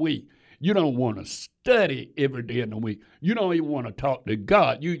in the week. You don't want to study every day in the week. You don't even want to talk to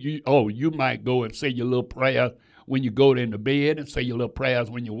God. You might go and say your little prayers when you go into bed and say your little prayers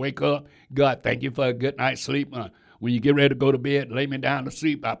when you wake up. God, thank you for a good night's sleep. When you get ready to go to bed, lay me down to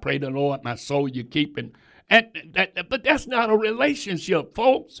sleep. I pray the Lord, my soul you're keeping. But that's not a relationship,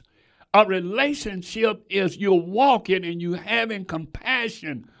 folks. A relationship is you're walking and you're having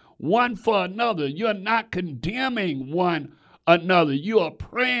compassion one for another. You're not condemning one another. You are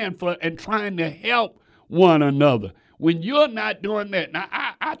praying for and trying to help one another. When you're not doing that, now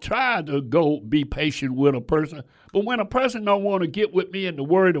I try to go be patient with a person, but when a person don't want to get with me in the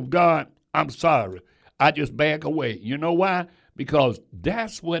Word of God, I'm sorry. I just back away. You know why? Because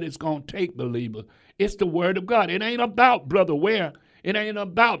that's what it's going to take, believer. It's the Word of God. It ain't about Brother Ware. It ain't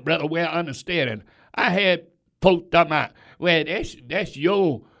about Brother Ware understanding. I had folks talking about, well, that's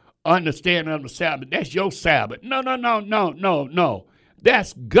your understanding of the Sabbath. That's your Sabbath. No.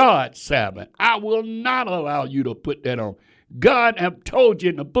 That's God's Sabbath. I will not allow you to put that on. God have told you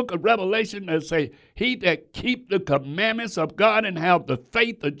in the book of Revelation that say, he that keep the commandments of God and have the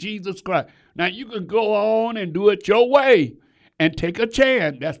faith of Jesus Christ. Now, you can go on and do it your way and take a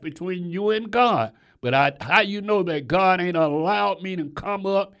chance. That's between you and God. But how you know that God ain't allowed me to come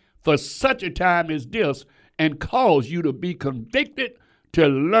up for such a time as this and cause you to be convicted to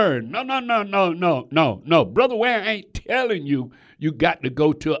learn? No. Brother Ware ain't telling you got to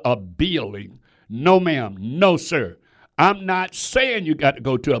go to a building. No, ma'am. No, sir. I'm not saying you got to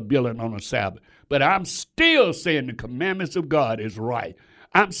go to a building on a Sabbath, but I'm still saying the commandments of God is right.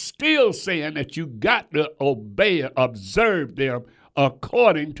 I'm still saying that you got to obey, observe them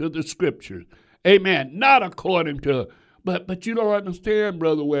according to the scriptures. Amen. Not according to, but you don't understand,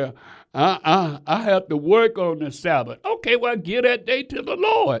 Brother Ware. I have to work on the Sabbath. Okay, well, give that day to the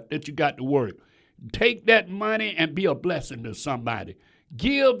Lord that you got to work. Take that money and be a blessing to somebody.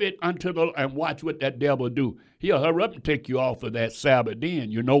 Give it unto the Lord and watch what that devil do. He'll hurry up and take you off of that Sabbath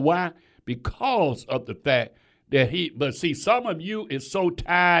then. You know why? Because of the fact that but see, some of you is so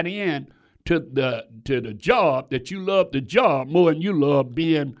tied in to the job that you love the job more than you love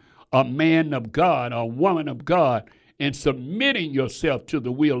being a man of God, a woman of God, and submitting yourself to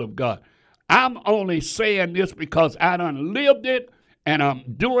the will of God. I'm only saying this because I done lived it and I'm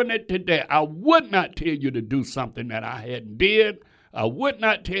doing it today. I would not tell you to do something that I hadn't did. I would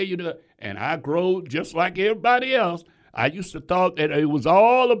not tell you to, and I grew just like everybody else. I used to thought that it was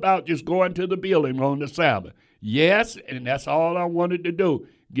all about just going to the building on the Sabbath. Yes, and that's all I wanted to do.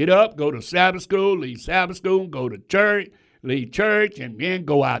 Get up, go to Sabbath school, leave Sabbath school, go to church, leave church, and then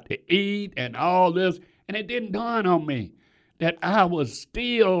go out to eat and all this. And it didn't dawn on me that I was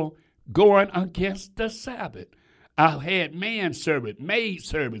still going against the Sabbath. I had manservant, maid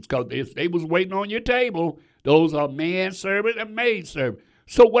servants, because they was waiting on your table. Those are manservant and maid servant.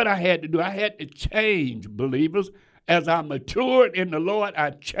 So what I had to do, I had to change, believers. As I matured in the Lord,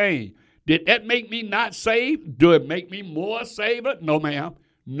 I changed. Did that make me not saved? Do it make me more saved? No, ma'am.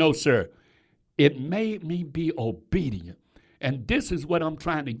 No, sir. It made me be obedient. And this is what I'm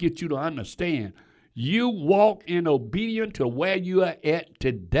trying to get you to understand. You walk in obedience to where you are at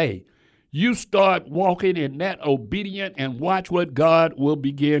today. You start walking in that obedience and watch what God will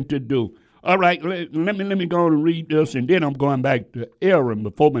begin to do. All right, let me go and read this, and then I'm going back to Aaron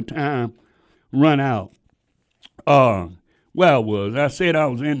before my time run out. Where was I? Said I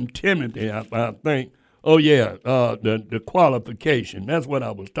was in Timothy, I think. Oh yeah, the qualification. That's what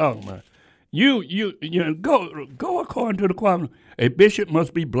I was talking about. You know, go according to the qualification. A bishop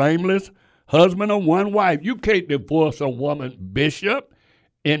must be blameless, husband of one wife. You can't divorce a woman bishop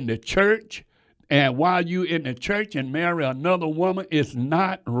in the church, and while you in the church and marry another woman, it's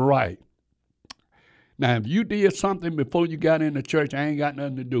not right. Now, if you did something before you got in the church, I ain't got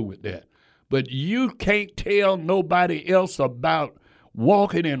nothing to do with that. But you can't tell nobody else about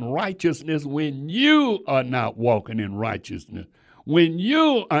walking in righteousness when you are not walking in righteousness, when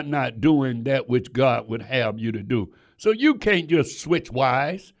you are not doing that which God would have you to do. So you can't just switch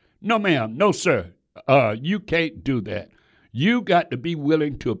wives. No, ma'am. No, sir. You can't do that. You got to be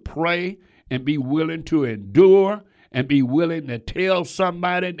willing to pray and be willing to endure and be willing to tell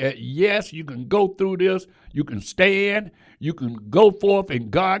somebody that, yes, you can go through this, you can stand, you can go forth,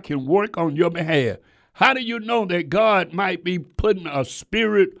 and God can work on your behalf. How do you know that God might be putting a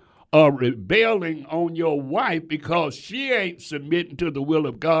spirit of rebelling on your wife because she ain't submitting to the will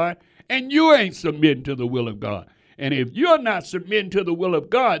of God and you ain't submitting to the will of God? And if you're not submitting to the will of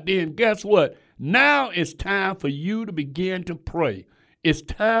God, then guess what? Now it's time for you to begin to pray. It's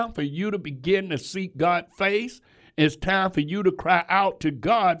time for you to begin to seek God's face. It's time for you to cry out to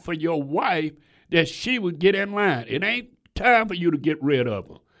God for your wife that she would get in line. It ain't time for you to get rid of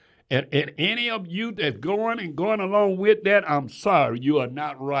her. And any of you that's going along with that, I'm sorry, you are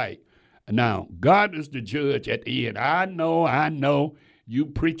not right. Now, God is the judge at the end. I know, you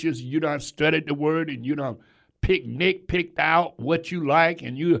preachers, you done studied the word and you done picked out what you like,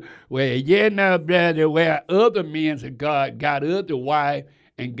 and you, well, yeah, now, brother, where other men of God got other wives,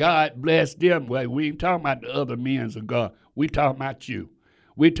 and God bless them. Well, we ain't talking about the other men of God. We talking about you.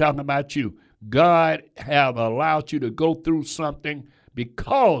 We talking about you. God have allowed you to go through something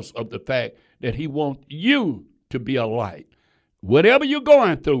because of the fact that he wants you to be a light. Whatever you're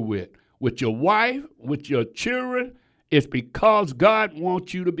going through with your wife, with your children, it's because God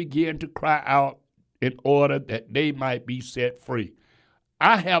wants you to begin to cry out in order that they might be set free.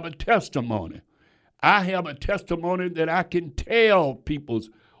 I have a testimony. I have a testimony that I can tell people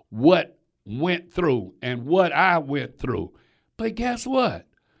what went through and what I went through. But guess what?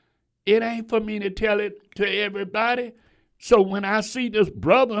 It ain't for me to tell it to everybody. So when I see this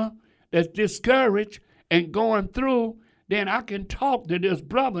brother that's discouraged and going through, then I can talk to this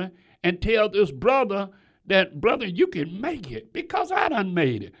brother and tell this brother that, brother, you can make it because I done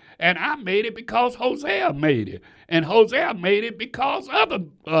made it. And I made it because Hosea made it. And Hosea made it because other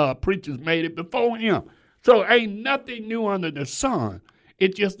preachers made it before him. So ain't nothing new under the sun.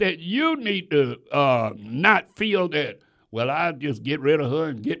 It's just that you need to not feel that, well, I'll just get rid of her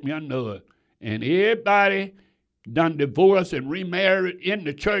and get me another. And everybody done divorced and remarried in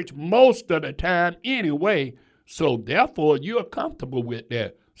the church most of the time anyway. So therefore, you're comfortable with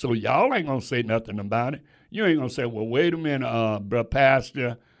that. So y'all ain't going to say nothing about it. You ain't going to say, well, wait a minute, bro,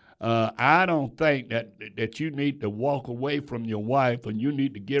 pastor. I don't think that you need to walk away from your wife and you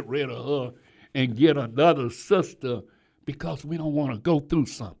need to get rid of her and get another sister because we don't want to go through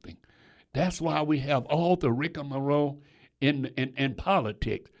something. That's why we have all the rigmarole in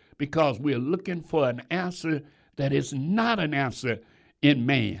politics, because we're looking for an answer that is not an answer in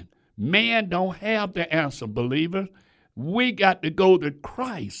man. Man don't have the answer, believers. We got to go to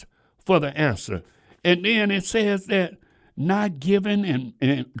Christ for the answer. And then it says that not given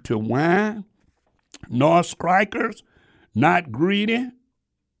to wine, nor strikers, not greedy,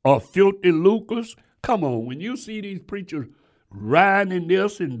 or filthy lucres. Come on, when you see these preachers riding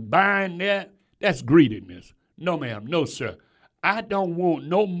this and buying that, that's greediness. No, ma'am, no, sir. I don't want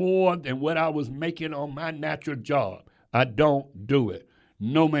no more than what I was making on my natural job. I don't do it.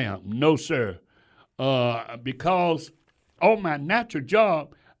 No, ma'am, no, sir. Because on my natural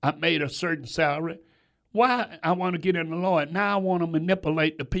job, I made a certain salary. Why? I want to get in the Lord. Now I want to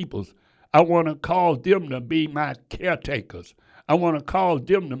manipulate the peoples. I want to cause them to be my caretakers. I want to cause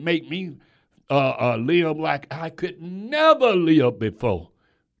them to make me live like I could never live before.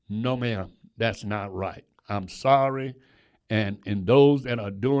 No, ma'am, that's not right. I'm sorry. And those that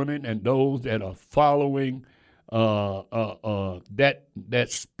are doing it and those that are following that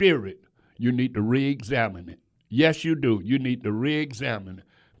spirit, you need to re-examine it. Yes, you do. You need to re-examine it.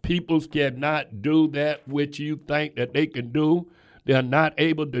 Peoples cannot do that which you think that they can do. They're not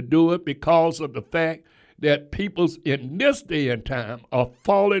able to do it because of the fact that peoples in this day and time are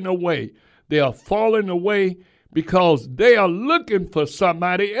falling away. They are falling away because they are looking for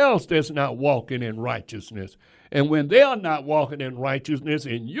somebody else that's not walking in righteousness. And when they are not walking in righteousness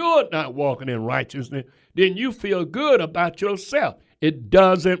and you're not walking in righteousness, then you feel good about yourself. It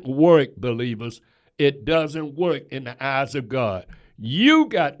doesn't work, believers. It doesn't work in the eyes of God. You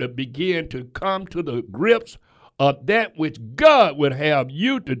got to begin to come to the grips of that which God would have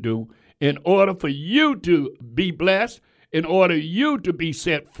you to do in order for you to be blessed, in order you to be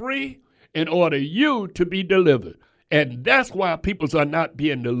set free, in order you to be delivered. And that's why people are not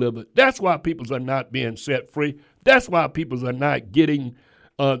being delivered. That's why people are not being set free. That's why people are not getting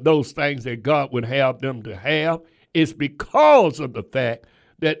those things that God would have them to have. It's because of the fact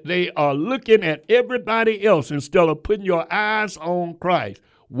that they are looking at everybody else instead of putting your eyes on Christ.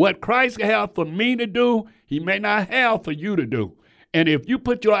 What Christ have for me to do, he may not have for you to do. And if you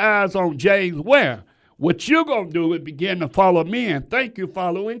put your eyes on James Ware, what you're going to do is begin to follow me and think you're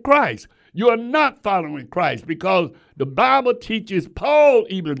following Christ. You're not following Christ because the Bible teaches, Paul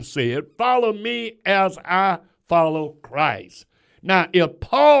even said, follow me as I follow Christ. Now, if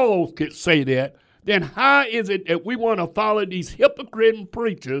Paul could say that, then how is it that we want to follow these hypocrite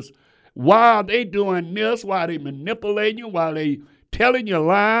preachers while they doing this, while they manipulating you, while they telling you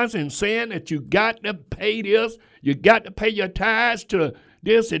lies and saying that you got to pay this, you got to pay your tithes to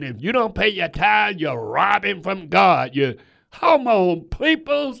this, and if you don't pay your tithes, you're robbing from God. Come on,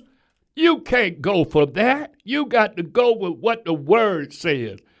 peoples. You can't go for that. You got to go with what the word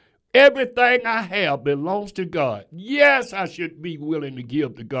says. Everything I have belongs to God. Yes, I should be willing to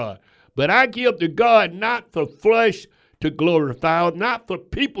give to God. But I give to God not for flesh to glorify, not for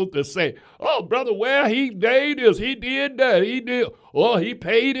people to say, oh, brother, well, he did this, he did that, he did, oh, he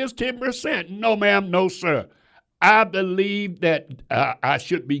paid his 10%. No, ma'am, no, sir. I believe that I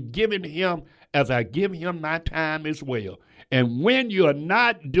should be giving him as I give him my time as well. And when you are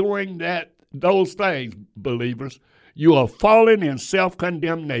not doing those things, believers, you are falling in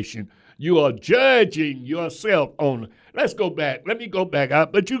self-condemnation. You are judging yourself on. Let's go back. Let me go back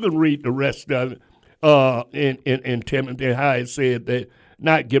out, but you can read the rest of it in Timothy, how it said that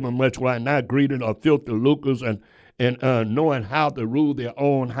not giving much wine, not greedy or filthy lucres, and knowing how to rule their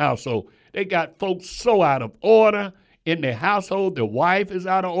own household. They got folks so out of order in their household. The wife is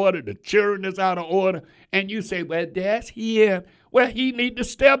out of order. The children is out of order. And you say, well, that's him. Well, he need to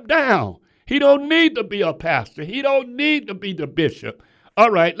step down. He don't need to be a pastor. He don't need to be the bishop. All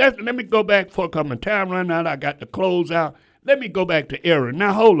right, let me go back for a couple of time right now. I got to close out. Let me go back to Aaron.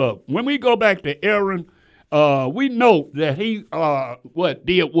 Now, hold up. When we go back to Aaron, we know that he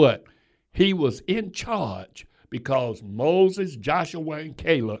did what? He was in charge because Moses, Joshua, and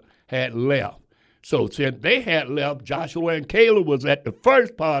Caleb had left. So since they had left, Joshua and Caleb was at the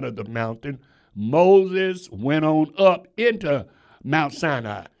first part of the mountain. Moses went on up into Mount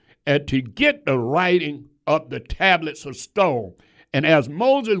Sinai and to get the writing of the tablets of stone. And as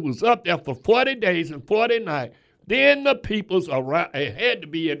Moses was up there for 40 days and 40 nights, then the peoples around, it had to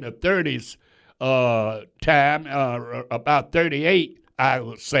be in the 30s time, about 38, I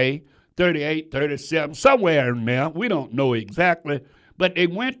would say, 38, 37, somewhere in there. We don't know exactly. But they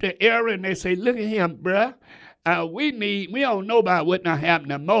went to Aaron and they say, look at him, bruh. We don't know about what now happened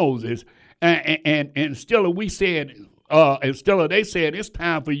to Moses. And still they said, it's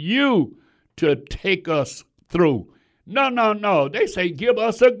time for you to take us through. No. They say, give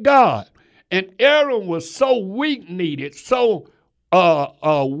us a God. And Aaron was so weak-kneed, so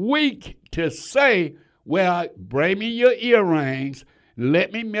weak to say, well, bring me your earrings.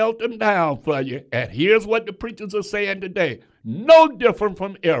 Let me melt them down for you. And here's what the preachers are saying today. No different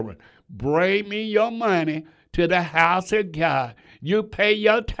from Aaron. Bring me your money to the house of God. You pay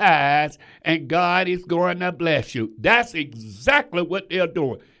your tithes, and God is going to bless you. That's exactly what they're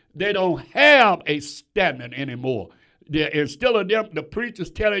doing. They don't have a standard anymore. Instead of them, the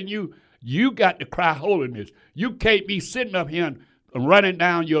preacher's telling you, you got to cry holiness. You can't be sitting up here and running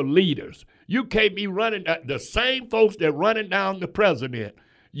down your leaders. You can't be running down the same folks that running down the president.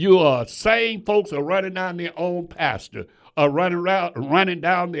 You are same folks are running down their own pastor, are running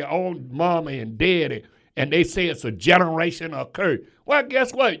down their own mama and daddy, and they say it's a generational curse. Well,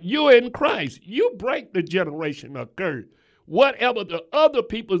 guess what? You're in Christ. You break the generational curse. Whatever the other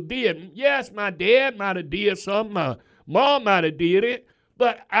people did, yes, my dad might have did something, my mom might have did it,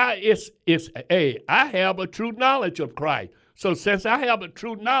 but I have a true knowledge of Christ. So since I have a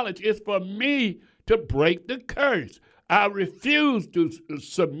true knowledge, it's for me to break the curse. I refuse to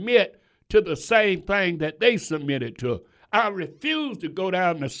submit to the same thing that they submitted to. I refuse to go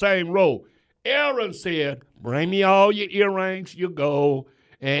down the same road. Aaron said, bring me all your earrings, your gold,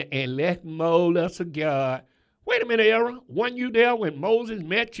 and let mold us a God. Wait a minute, Aaron. Weren't you there when Moses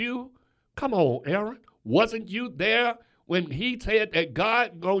met you? Come on, Aaron. Wasn't you there when he said that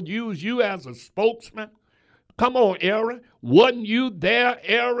God going to use you as a spokesman? Come on, Aaron. Wasn't you there,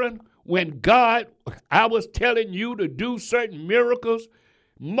 Aaron, When God, I was telling you to do certain miracles,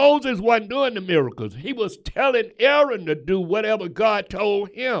 Moses wasn't doing the miracles. He was telling Aaron to do whatever God told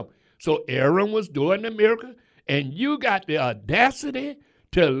him. So Aaron was doing the miracle, and you got the audacity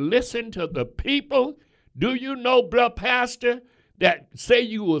to listen to the people. Do you know, brother pastor, that say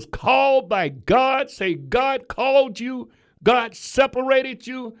you was called by God, say God called you, God separated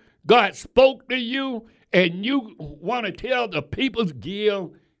you, God spoke to you, and you want to tell the people, give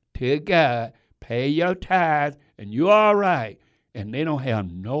to God, pay your tithes, and you're all right. And they don't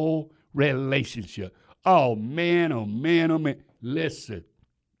have no relationship. Oh, man, oh, man, oh, man. Listen,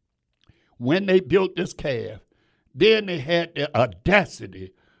 when they built this calf, then they had the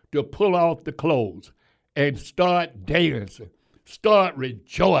audacity to pull off the clothes and start dancing, start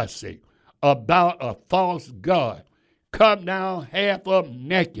rejoicing about a false god. Come down, half of them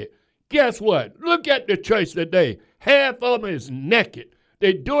naked. Guess what? Look at the church today. Half of them is naked.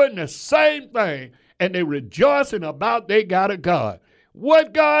 They're doing the same thing, and they're rejoicing about they got a God.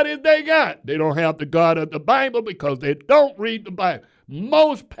 What God is they got? They don't have the God of the Bible because they don't read the Bible.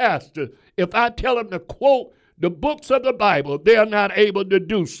 Most pastors, if I tell them to quote the books of the Bible, they're not able to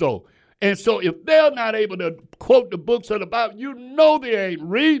do so. And so if they're not able to quote the books of the Bible, you know they ain't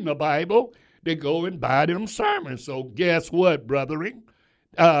reading the Bible. They go and buy them sermons. So guess what, brethren?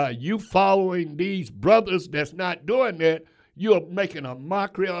 You following these brothers that's not doing that, you're making a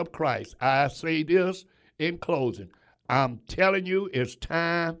mockery of Christ. I say this in closing. I'm telling you, it's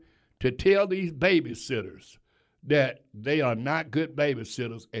time to tell these babysitters that they are not good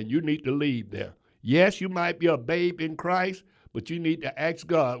babysitters, and you need to leave there. Yes, you might be a babe in Christ, but you need to ask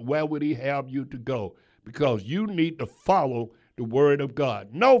God, where would he have you to go? Because you need to follow the word of God.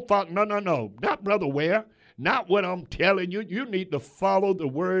 No, not Brother Ware. Not what I'm telling you. You need to follow the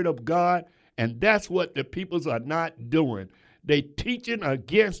word of God, and that's what the peoples are not doing. They teaching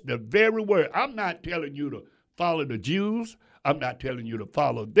against the very word. I'm not telling you to follow the Jews. I'm not telling you to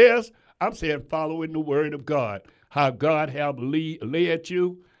follow this. I'm saying following the word of God. How God have led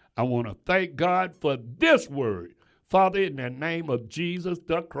you. I want to thank God for this word. Father, in the name of Jesus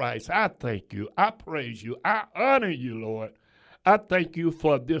the Christ, I thank you. I praise you. I honor you, Lord. I thank you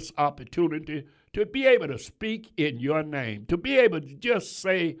for this opportunity to be able to speak in your name, to be able to just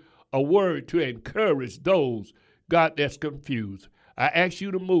say a word to encourage those, God, that's confused. I ask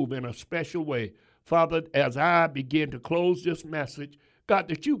you to move in a special way. Father, as I begin to close this message, God,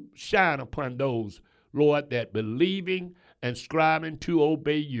 that you shine upon those, Lord, that believing and striving to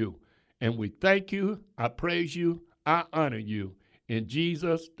obey you. And we thank you, I praise you, I honor you. In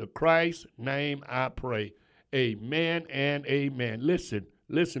Jesus the Christ's name I pray. Amen and amen. Listen,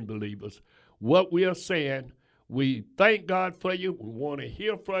 believers. What we are saying, we thank God for you. We want to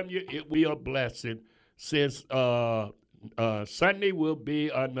hear from you. It will be a blessing. Since Sunday will be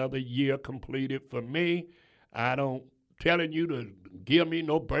another year completed for me. I don't telling you to give me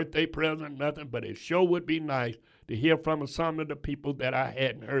no birthday present, nothing, but it sure would be nice to hear from some of the people that I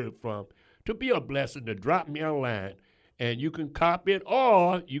hadn't heard from. To be a blessing, to drop me a line. And you can copy it,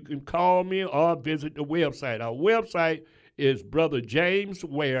 or you can call me or visit the website. Our website is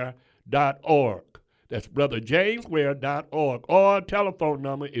brotherjamesware.org. That's brotherjamesware.org. Our telephone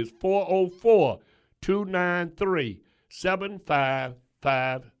number is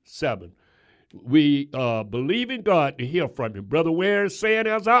 404-293-7557. We believe in God to hear from you. Brother Ware is saying,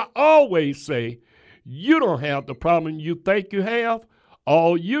 as I always say, you don't have the problem you think you have.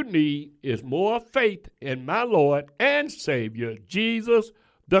 All you need is more faith in my Lord and Savior, Jesus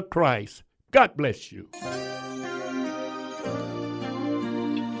the Christ. God bless you.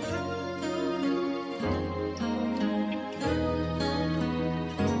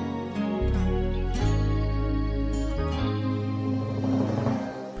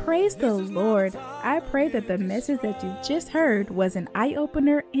 Praise the Lord. I pray that the message that you just heard was an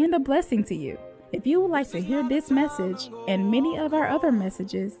eye-opener and a blessing to you. If you would like to hear this message and many of our other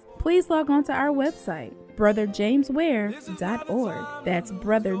messages, please log on to our website, brotherjamesware.org. That's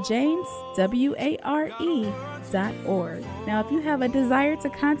brotherjamesware.org. Now, if you have a desire to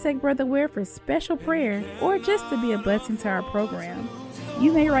contact Brother Ware for special prayer or just to be a blessing to our program,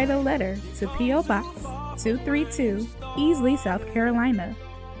 you may write a letter to P.O. Box 232, Easley, South Carolina,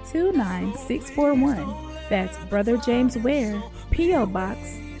 29641. That's Brother James Ware, P.O.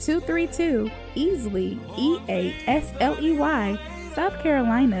 Box 232, Easley, EASLEY, South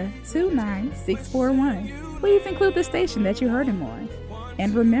Carolina, 29641. Please include the station that you heard him on.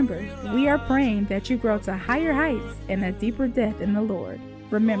 And remember, we are praying that you grow to higher heights and a deeper depth in the Lord.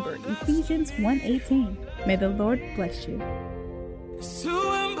 Remember, Ephesians 1:18. May the Lord bless you. It's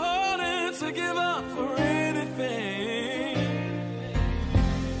too important to give up for anything.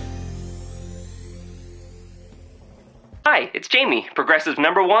 Hi, it's Jamie, Progressive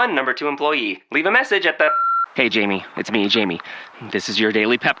 #1, #2 employee. Leave a message at the... Hey, Jamie, it's me, Jamie. This is your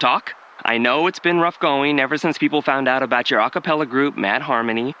daily pep talk. I know it's been rough going ever since people found out about your a cappella group, Mad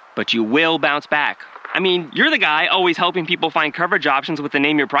Harmony, but you will bounce back. I mean, you're the guy always helping people find coverage options with the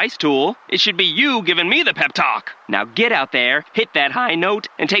Name Your Price tool. It should be you giving me the pep talk. Now get out there, hit that high note,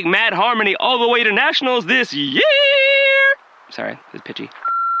 and take Mad Harmony all the way to nationals this year! Sorry, it's pitchy.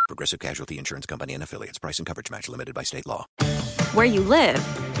 Progressive Casualty Insurance Company and Affiliates. Price and coverage match limited by state law. Where you live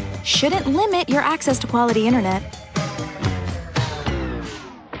shouldn't limit your access to quality internet.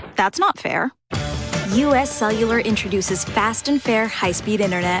 That's not fair. U.S. Cellular introduces fast and fair high-speed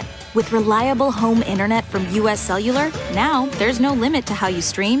internet. With reliable home internet from U.S. Cellular, now there's no limit to how you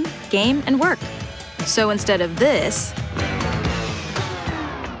stream, game, and work. So instead of this,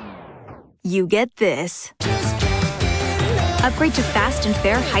 you get this. Upgrade to fast and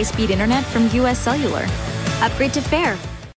fair high-speed internet from U.S. Cellular. Upgrade to fair